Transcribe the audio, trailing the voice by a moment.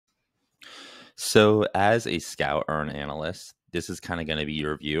So as a scout or an analyst, this is kind of going to be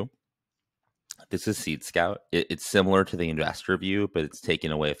your view. This is Seedscout. It's similar to the investor view, but it's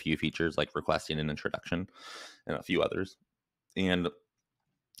taken away a few features like requesting an introduction and a few others. And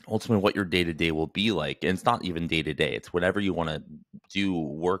ultimately what your day-to-day will be like, and it's not even day-to-day, it's whenever you want to do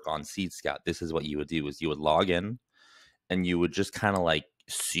work on Seedscout, this is what you would do is you would log in and you would just kind of like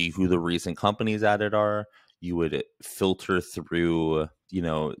see who the recent companies at it are. You would filter through,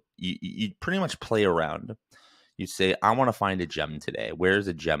 you'd pretty much play around. You say, I want to find a gem today. Where's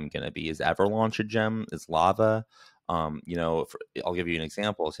a gem going to be? Is Everlaunch a gem? Is lava? I'll give you an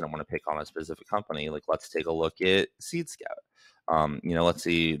example. So I don't want to pick on a specific company. Like, let's take a look at Seedscout. Let's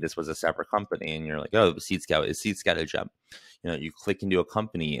see, this was a separate company and you're like, oh, Seedscout, is Seedscout a gem? You click into a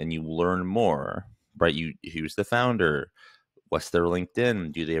company and you learn more, right? Who's the founder? What's their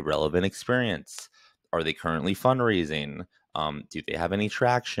LinkedIn? Do they have relevant experience? Are they currently fundraising? Do they have any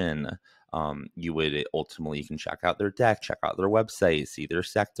traction? You can check out their deck, check out their website, see their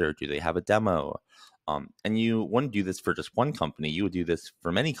sector. Do they have a demo? And you wouldn't do this for just one company. You would do this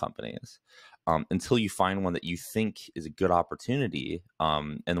for many companies until you find one that you think is a good opportunity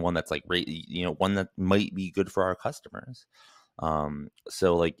and one that's like, one that might be good for our customers.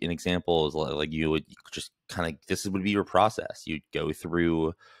 So like an example is like you would just kind of, this would be your process. You'd go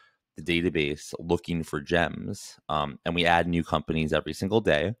through the database looking for gems, and we add new companies every single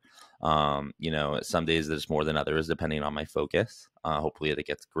day. Some days there's more than others depending on my focus. Hopefully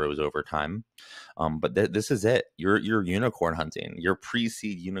it grows over time. But this is it. You're unicorn hunting. You're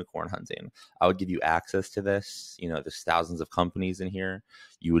pre-seed unicorn hunting. I would give you access to this. There's thousands of companies in here.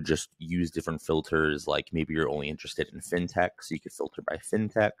 You would just use different filters. Like maybe you're only interested in fintech, so you could filter by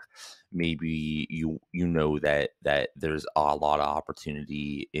fintech. Maybe you know that there's a lot of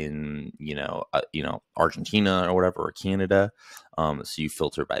opportunity in Argentina or whatever, or Canada. So you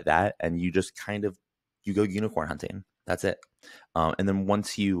filter by that, and you just you go unicorn hunting. That's it. And then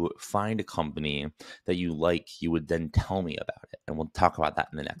once you find a company that you like, you would then tell me about it, and we'll talk about that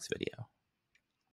in the next video.